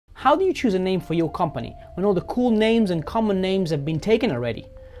How do you choose a name for your company when all the cool names and common names have been taken already?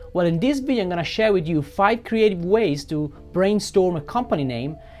 Well, in this video I'm going to share with you 5 creative ways to brainstorm a company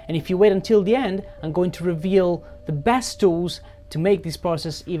name, and if you wait until the end, I'm going to reveal the best tools to make this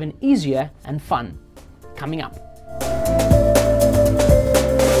process even easier and fun. Coming up.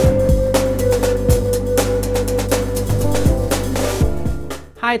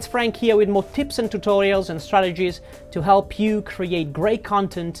 Hi, it's Frank here with more tips and tutorials and strategies to help you create great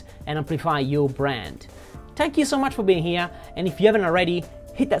content and amplify your brand. Thank you so much for being here, and if you haven't already,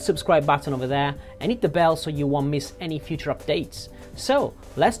 hit that subscribe button over there and hit the bell so you won't miss any future updates. So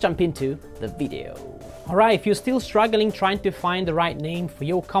let's jump into the video. Alright, if you're still struggling trying to find the right name for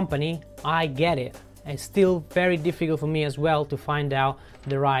your company, I get it. It's still very difficult for me as well to find out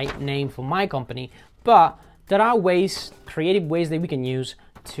the right name for my company, but there are ways, creative ways that we can use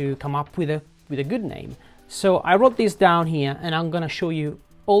to come up with a good name. So I wrote this down here and I'm gonna show you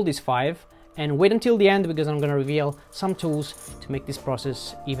all these 5, and wait until the end because I'm gonna reveal some tools to make this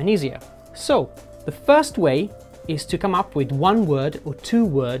process even easier. So the first way is to come up with 1 word or 2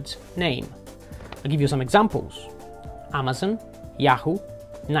 words name. I'll give you some examples. Amazon, Yahoo,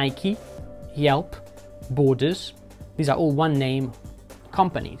 Nike, Yelp, Borders. These are all 1 name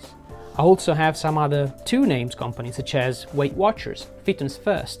companies. I also have some other 2 names companies such as Weight Watchers, Fitness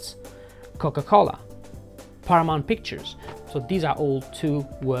Firsts, Coca-Cola, Paramount Pictures. So these are all 2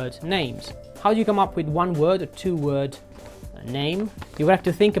 word names. How do you come up with 1 word or 2 word name? You have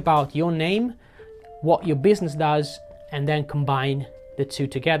to think about your name, what your business does, and then combine the 2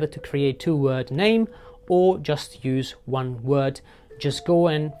 together to create 2 word name, or just use 1 word. Just go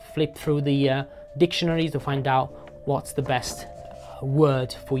and flip through the dictionaries to find out what's the best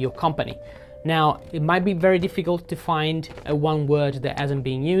word for your company. Now, it might be very difficult to find a 1 word that hasn't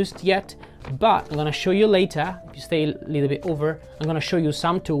been used yet, but I'm going to show you later. If you stay a little bit over, I'm going to show you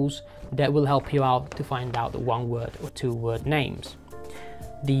some tools that will help you out to find out the 1 word or 2 word names.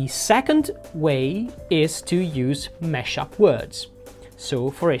 The second way is to use mashup words. So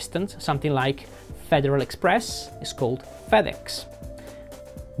for instance, something like Federal Express is called FedEx.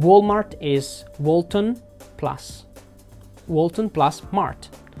 Walmart is Walton plus Mart.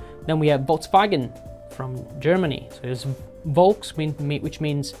 Then we have Volkswagen from Germany. So there's Volks, which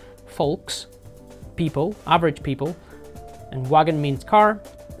means folks, people, average people, and wagon means car,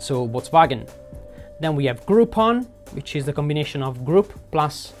 so Volkswagen. Then we have Groupon, which is the combination of group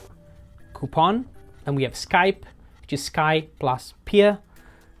plus coupon. Then we have Skype, which is Sky plus peer.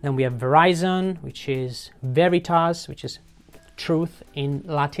 Then we have Verizon, which is Veritas, which is truth in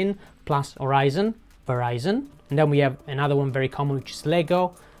Latin, plus Horizon, Verizon. And then we have another one very common, which is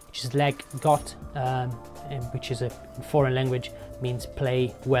Lego, which is leg got, which is a foreign language, means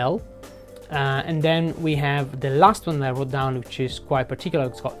play well. And then we have the last one that I wrote down, which is quite particular.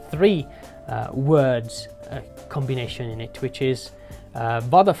 It's got 3 words combination in it, which is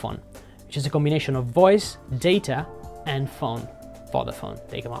Vodafone, which is a combination of voice, data, and phone. Vodafone,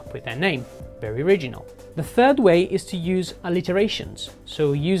 they come up with their name. Very original. The third way is to use alliterations.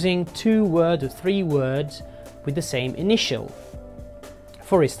 So using 2 words or 3 words with the same initial.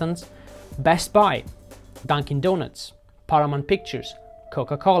 For instance, Best Buy, Dunkin' Donuts, Paramount Pictures,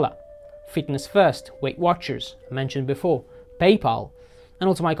 Coca-Cola, Fitness First, Weight Watchers, mentioned before, PayPal, and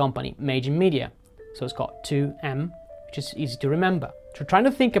also my company, Major Media. So it's got 2M, which is easy to remember. So trying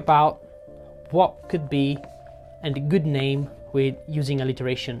to think about what could be a good name with using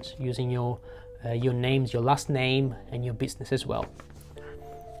alliterations, using your names, your last name, and your business as well.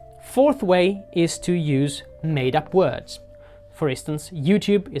 Fourth way is to use made-up words. For instance,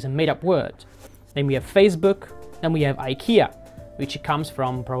 YouTube is a made-up word. Then we have Facebook, then we have IKEA, which comes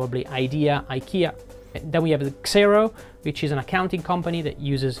from probably idea, IKEA. Then we have the Xero, which is an accounting company that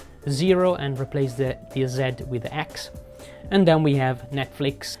uses 0 and replaces the Z with the X. And then we have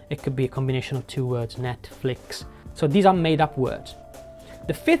Netflix. It could be a combination of 2 words, Netflix. So these are made-up words.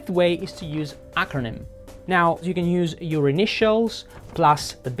 The 5th way is to use acronym. Now, you can use your initials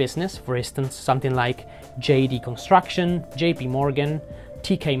plus the business, for instance, something like JD Construction, JP Morgan,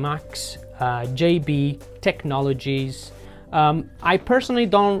 TK Maxx, JB Technologies. I personally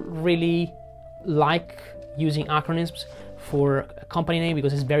don't really like using acronyms for a company name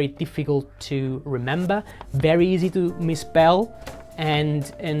because it's very difficult to remember, very easy to misspell,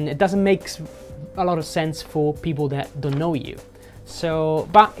 and it doesn't make a lot of sense for people that don't know you. So,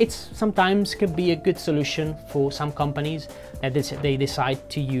 but it's sometimes could be a good solution for some companies that they decide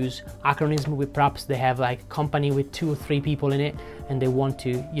to use acronyms. With perhaps they have like a company with 2 or 3 people in it, and they want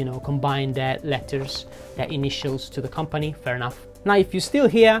to, you know, combine their letters, their initials to the company. Fair enough. Now, if you're still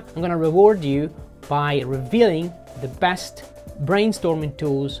here, I'm gonna reward you by revealing the best brainstorming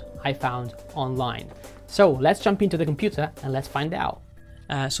tools I found online. So let's jump into the computer and let's find out.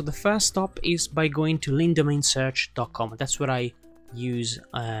 So the first stop is by going to leandomainsearch.com. That's what I use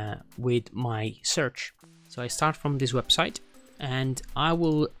with my search. So I start from this website and I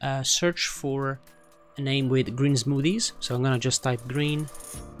will search for a name with green smoothies. So I'm gonna just type green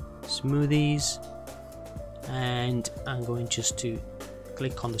smoothies and I'm going just to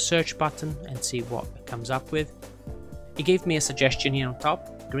click on the search button and see what it comes up with. It gave me a suggestion here on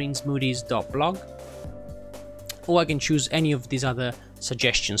top, greensmoothies.blog, or I can choose any of these other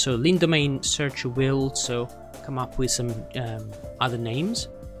suggestions. So lean domain search will also come up with some other names.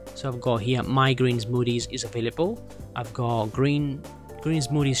 So I've got here my green smoothies is available. I've got green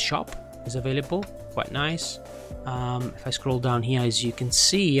smoothies shop is available, quite nice. If I scroll down here, as you can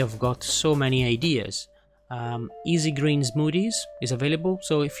see, I've got so many ideas. Easy green smoothies is available.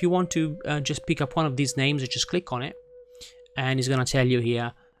 So if you want to just pick up one of these names, you just click on it and it's gonna tell you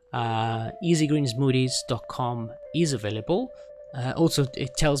here easygreensmoothies.com is available. Also,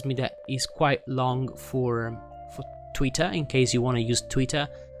 it tells me that it's quite long for Twitter. In case you want to use Twitter,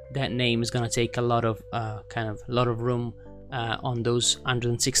 that name is gonna take a lot of room on those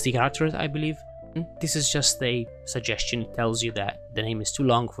 160 characters, I believe. This is just a suggestion. It tells you that the name is too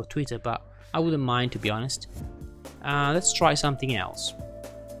long for Twitter, but I wouldn't mind, to be honest. Let's try something else.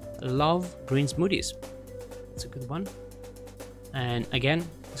 Love green smoothies. That's a good one. And again,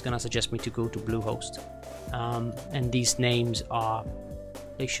 it's gonna suggest me to go to Bluehost. And these names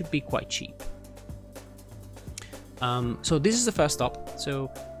they should be quite cheap. So this is the first stop. So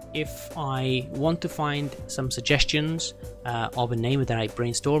if I want to find some suggestions of a name that I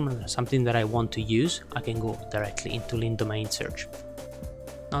brainstorm or something that I want to use, I can go directly into lean domain search.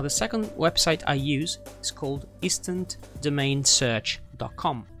 Now the second website I use is called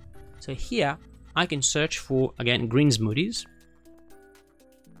instantdomainsearch.com. So here I can search for, again, green smoothies.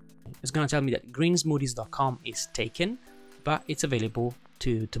 It's going to tell me that greensmoothies.com is taken, but it's available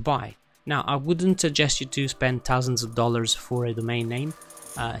to buy. Now I wouldn't suggest you to spend thousands of dollars for a domain name,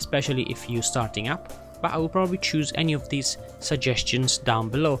 especially if you're starting up, but I will probably choose any of these suggestions down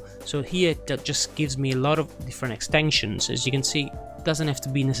below. So here that just gives me a lot of different extensions. As you can see, it doesn't have to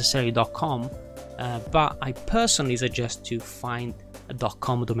be necessarily .com, but I personally suggest to find a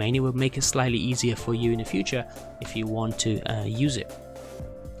 .com domain. It will make it slightly easier for you in the future if you want to use it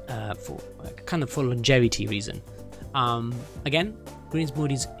for longevity reason. Again, green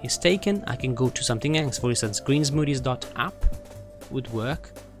smoothies is taken. I can go to something else. For instance, greensmoothies.app would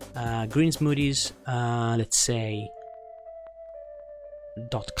work. Green smoothies, let's say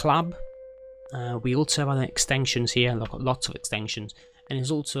 .club. We also have other extensions here, lots of extensions, and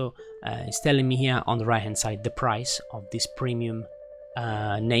it's also it's telling me here on the right hand side the price of these premium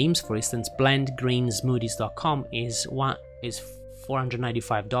names. For instance, blendgreensmoothies.com is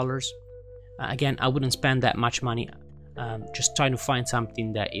 $495. Again, I wouldn't spend that much money. Just trying to find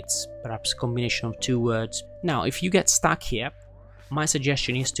something that it's perhaps a combination of two words. Now, if you get stuck here, my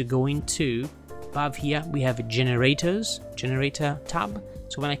suggestion is to go into above here. We have a generator tab.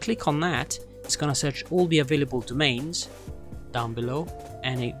 So when I click on that, it's going to search all the available domains down below,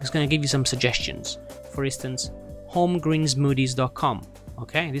 and it's going to give you some suggestions. For instance, homegreensmoothies.com.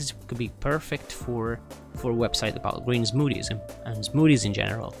 Okay, this could be perfect for a website about green smoothies and smoothies in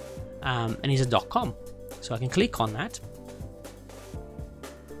general. And it's a .com, so I can click on that,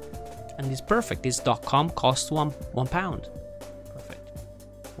 and it's perfect. This .com costs £1. Perfect,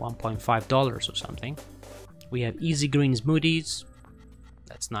 $1.5 or something. We have Easy Green Smoothies.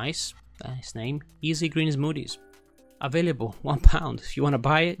 That's nice name. Easy Green Smoothies, available, £1. If you want to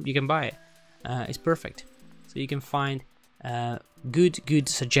buy it, you can buy it. It's perfect. So you can find good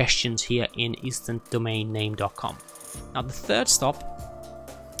suggestions here in instantdomainname.com. Now the third stop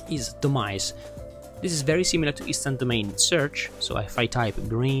is Domise. This is very similar to instant domain search. So if I type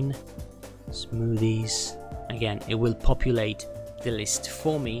green smoothies, again, it will populate the list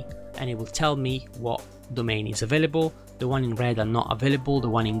for me and it will tell me what domain is available. The one in red are not available, the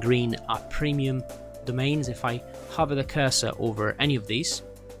one in green are premium domains. If I hover the cursor over any of these,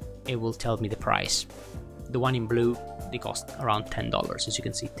 it will tell me the price. The one in blue, they cost around $10, as you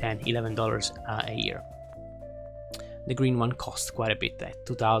can see, $10, $11 a year. The green one costs quite a bit there,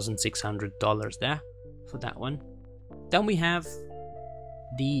 $2,600 there for that one. Then we have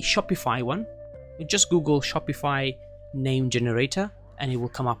the Shopify one. You just Google Shopify name generator and it will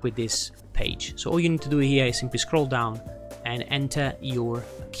come up with this page. So all you need to do here is simply scroll down and enter your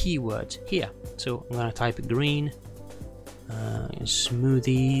keyword here. So I'm gonna type green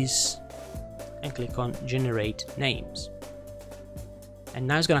smoothies and click on generate names. And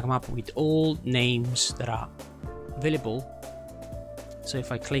now it's gonna come up with all names that are available. So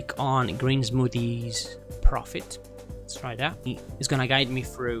if I click on green smoothies profit, let's try that. It's gonna guide me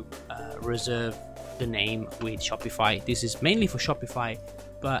through reserve the name with Shopify. This is mainly for Shopify,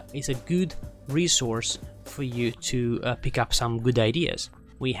 but it's a good resource for you to pick up some good ideas.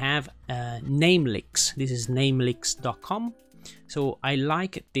 We have Namelicks. This is namelicks.com. So I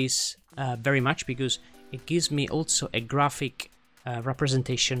like this very much because it gives me also a graphic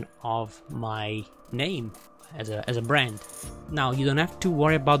representation of my name as a brand. Now you don't have to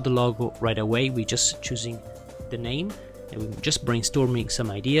worry about the logo right away. We're just choosing the name and we're just brainstorming some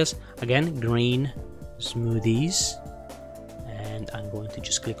ideas. Again, green smoothies, and I'm going to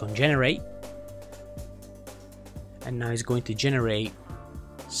just click on generate, and now it's going to generate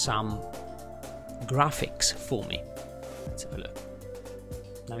some graphics for me. Let's have a look.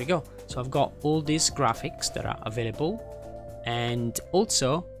 There we go. So I've got all these graphics that are available, and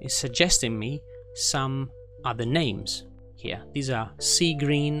also it's suggesting me some other names here. These are Sea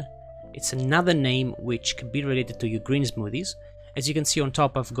Green. It's another name which could be related to your green smoothies. As you can see on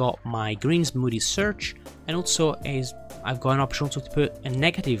top, I've got my green smoothie search, and also I've got an option also to put a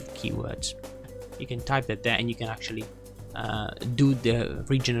negative keywords. You can type that there and you can actually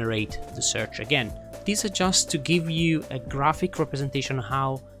regenerate the search again. These are just to give you a graphic representation of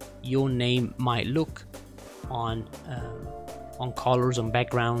how your name might look on colors, on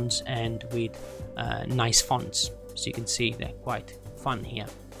backgrounds, and with nice fonts. So you can see they're quite fun here.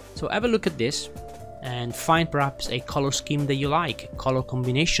 So have a look at this and find perhaps a color scheme that you like, color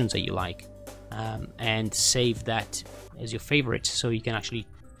combinations that you like, and save that as your favorite, so you can actually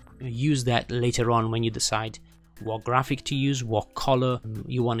use that later on when you decide what graphic to use, what color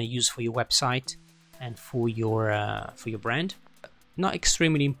you want to use for your website and for your brand. Not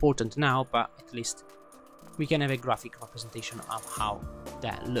extremely important now, but at least we can have a graphic representation of how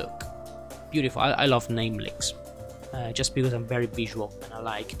that look. Beautiful. I love Namelicks. Just because I'm very visual and I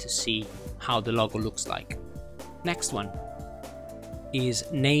like to see how the logo looks like. Next one is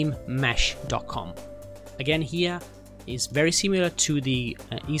namemesh.com. Again, here is very similar to the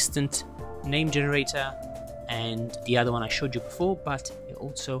instant name generator and the other one I showed you before, but it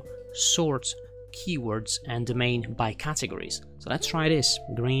also sorts keywords and domain by categories. So let's try this.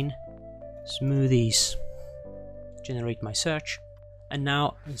 Green smoothies. Generate my search, and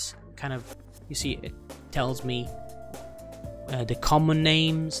now it's kind of, you see, it tells me the common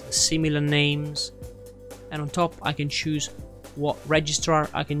names, the similar names, and on top I can choose what registrar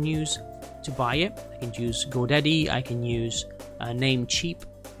I can use to buy it. I can use GoDaddy, I can use Namecheap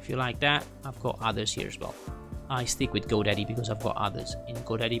if you like that. I've got others here as well. I stick with GoDaddy because I've got others in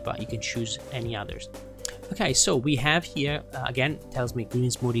GoDaddy, but you can choose any others. Okay, so we have here, again, it tells me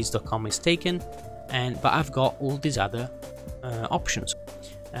greensmoothies.com is taken, but I've got all these other options.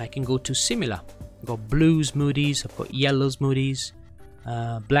 I can go to similar. I've got blue smoothies, I've got yellow smoothies,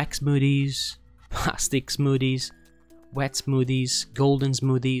 black smoothies, plastic smoothies, wet smoothies, golden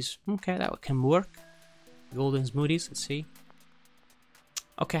smoothies. Okay, that can work. Golden smoothies, let's see.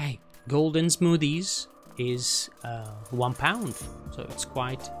 Okay, golden smoothies is £1, so it's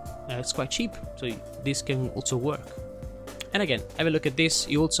quite cheap. So this can also work. And again, have a look at this.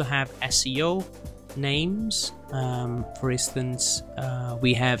 You also have SEO names. For instance,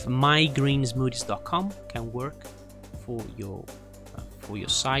 we have mygreensmoothies.com can work for your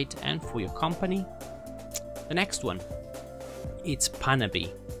site and for your company. The next one, it's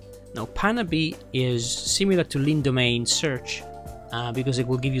Panabi. Now Panabi is similar to Lean Domain Search because it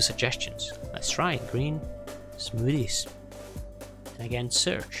will give you suggestions. Let's try green smoothies. And again,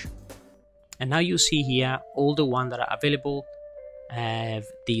 search. And now you see here all the ones that are available have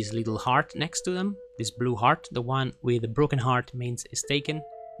these little heart next to them. This blue heart, the one with the broken heart means it's taken.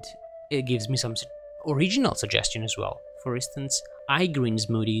 It gives me some original suggestion as well. For instance, iGreen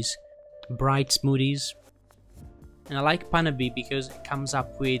smoothies, bright smoothies. And I like Panabi because it comes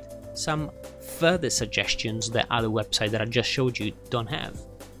up with some further suggestions that other websites that I just showed you don't have.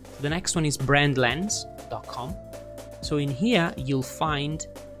 The next one is brandlens.com. So in here you'll find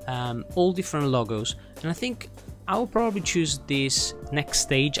all different logos, and I think I will probably choose this next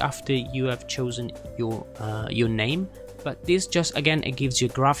stage after you have chosen your name. But this just, again, it gives you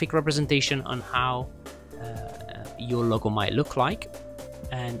a graphic representation on how your logo might look like.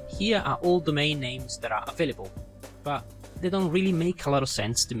 And here are all domain names that are available, but they don't really make a lot of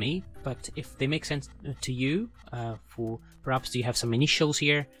sense to me. But if they make sense to you, for perhaps you have some initials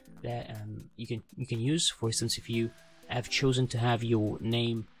here that you can use. For instance, if you have chosen to have your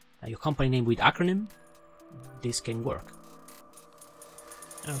name, your company name with acronym, this can work.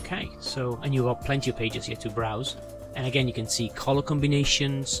 Okay, so, and you've got plenty of pages here to browse. And again, you can see color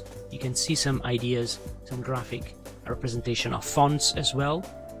combinations, you can see some ideas, some graphic representation of fonts as well.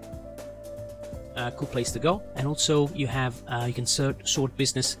 Cool place to go. And also you have you can sort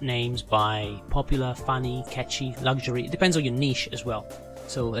business names by popular, funny, catchy, luxury. It depends on your niche as well.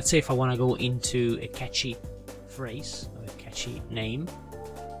 So let's say if I want to go into a catchy phrase or a catchy name,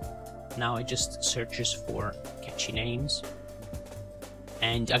 now it just searches for catchy names.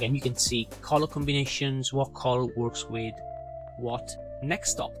 And again, you can see color combinations, what color works with what.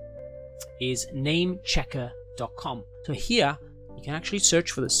 Next up is namechecker.com. So here you can actually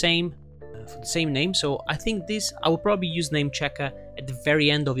search for the same name. So I think I will probably use Namechecker at the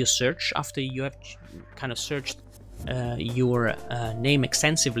very end of your search, after you have kind of searched your name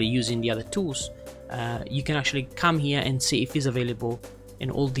extensively using the other tools. You can actually come here and see if it's available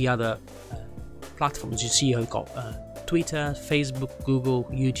in all the other platforms. You see you've got Twitter, Facebook, Google,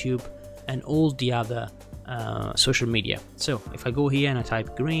 YouTube, and all the other social media. So if I go here and I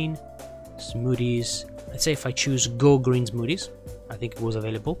type green smoothies, let's say if I choose Go Green Smoothies, I think it was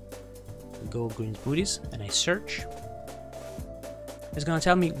available, Go Green Smoothies, and I search, it's gonna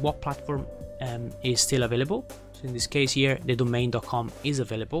tell me what platform is still available. So in this case here, the domain.com is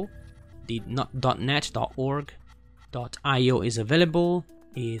available, the .net, .org, .io is available.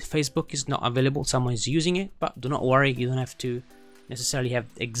 Facebook is not available, someone is using it, but do not worry, you don't have to necessarily have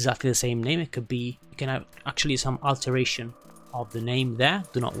exactly the same name. It could be, you can have actually some alteration of the name there,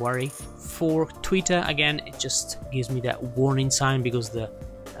 do not worry. For Twitter, again, it just gives me that warning sign because the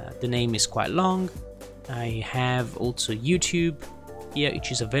name is quite long. I have also YouTube here,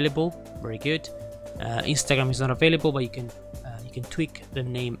 which is available, very good. Instagram is not available, but you can tweak the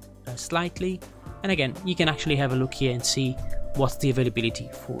name slightly. And again, you can actually have a look here and see what's the availability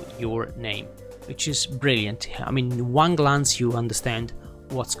for your name, which is brilliant. I mean, in one glance you understand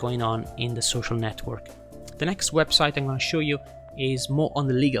what's going on in the social network. The next website I'm going to show you is more on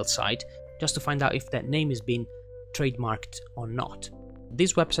the legal side, just to find out if that name has been trademarked or not.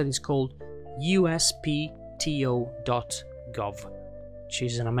 This website is called uspto.gov, which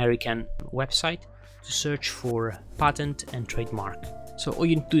is an American website to search for patent and trademark. So all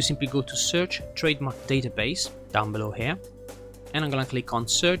you need to do is simply go to search trademark database down below here, and I'm gonna click on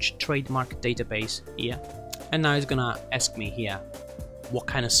search trademark database here, and now it's gonna ask me here what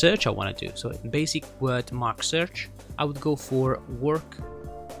kind of search I want to do. So basic word mark search, I would go for work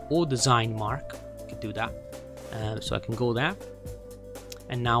or design mark. I can do that. So I can go there,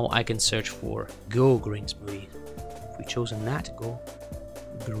 and now I can search for Go Green Smoothie. If we've chosen that, Go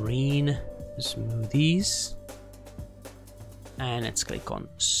Green Smoothies, and let's click on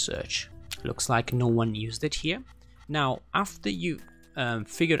search. Looks like no one used it here. Now, after you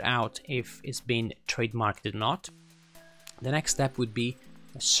figured out if it's been trademarked or not, the next step would be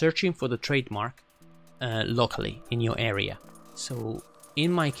searching for the trademark locally in your area. So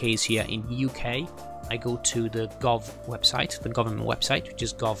in my case here in UK, I go to the Gov website, the government website, which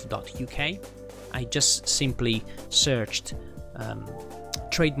is gov.uk. I just simply searched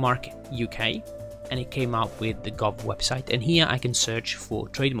trademark UK, and it came out with the Gov website. And here I can search for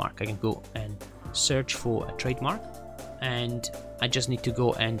trademark. I can go and search for a trademark, and I just need to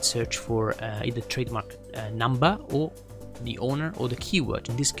go and search for either trademark number or the owner or the keyword.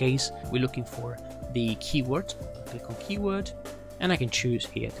 In this case, we're looking for the keyword. I'll click on keyword, and I can choose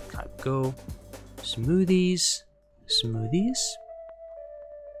here to type Go Smoothies.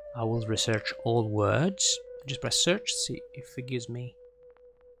 I will research all words. Just press search, see if it gives me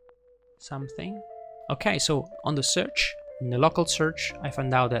something. Okay, so on the search, in the local search, I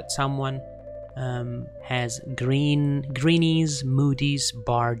found out that someone has Greenies Moody's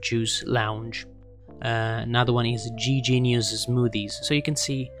Bar Juice Lounge. Another one is G Genius Smoothies. So you can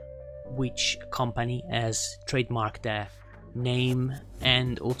see which company has trademarked their name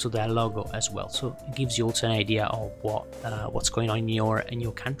and also their logo as well. So it gives you also an idea of what's going on in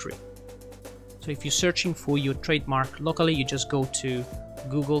your country. So if you're searching for your trademark locally, you just go to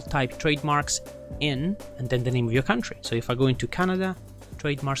Google, type trademarks in, and then the name of your country. So if I go into Canada,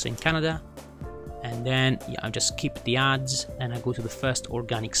 trademarks in Canada, and then I just skip the ads and I go to the first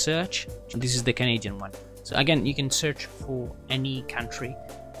organic search. This is the Canadian one. So again, you can search for any country.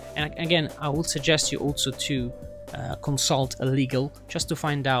 And again, I will suggest you also to consult a legal, just to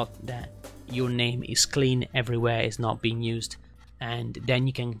find out that your name is clean everywhere, is not being used, and then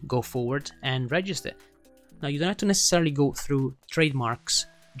you can go forward and register. Now, you don't have to necessarily go through trademarks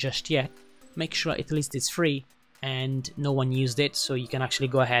just yet. Make sure at least it's free and no one used it, so you can actually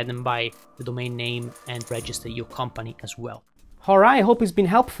go ahead and buy the domain name and register your company as well. Alright, I hope it's been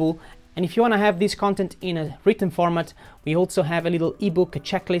helpful. And if you want to have this content in a written format, we also have a little ebook, a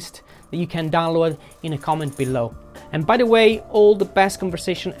checklist that you can download in a comment below. And by the way, all the best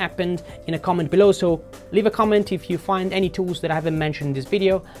conversation happened in a comment below, so leave a comment if you find any tools that I haven't mentioned in this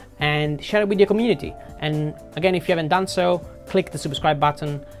video and share it with your community. And again, if you haven't done so, click the subscribe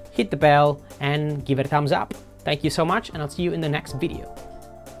button, hit the bell and give it a thumbs up. Thank you so much, and I'll see you in the next video.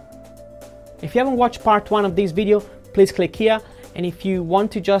 If you haven't watched part 1 of this video, please click here. And if you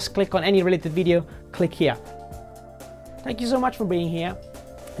want to just click on any related video, click here. Thank you so much for being here.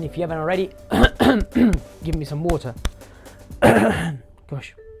 And if you haven't already, give me some water.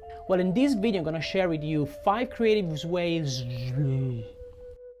 Gosh. Well, in this video, I'm gonna share with you 5 creative ways